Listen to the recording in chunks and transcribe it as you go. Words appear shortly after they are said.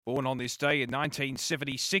Born on this day in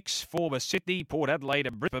 1976, former Sydney, Port Adelaide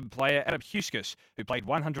and Brisbane player Adam Huskus, who played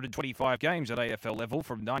 125 games at AFL level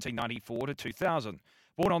from 1994 to 2000.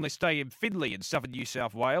 Born on this day in Findlay in southern New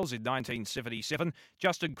South Wales in 1977,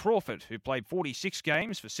 Justin Crawford, who played 46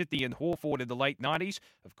 games for Sydney and Hawthorn in the late 90s,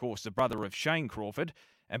 of course the brother of Shane Crawford.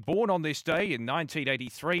 And born on this day in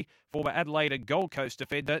 1983, former Adelaide and Gold Coast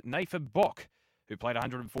defender Nathan Bock, who played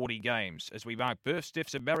 140 games, as we mark births,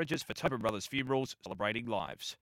 deaths and marriages for Tobin Brothers Funerals, celebrating lives.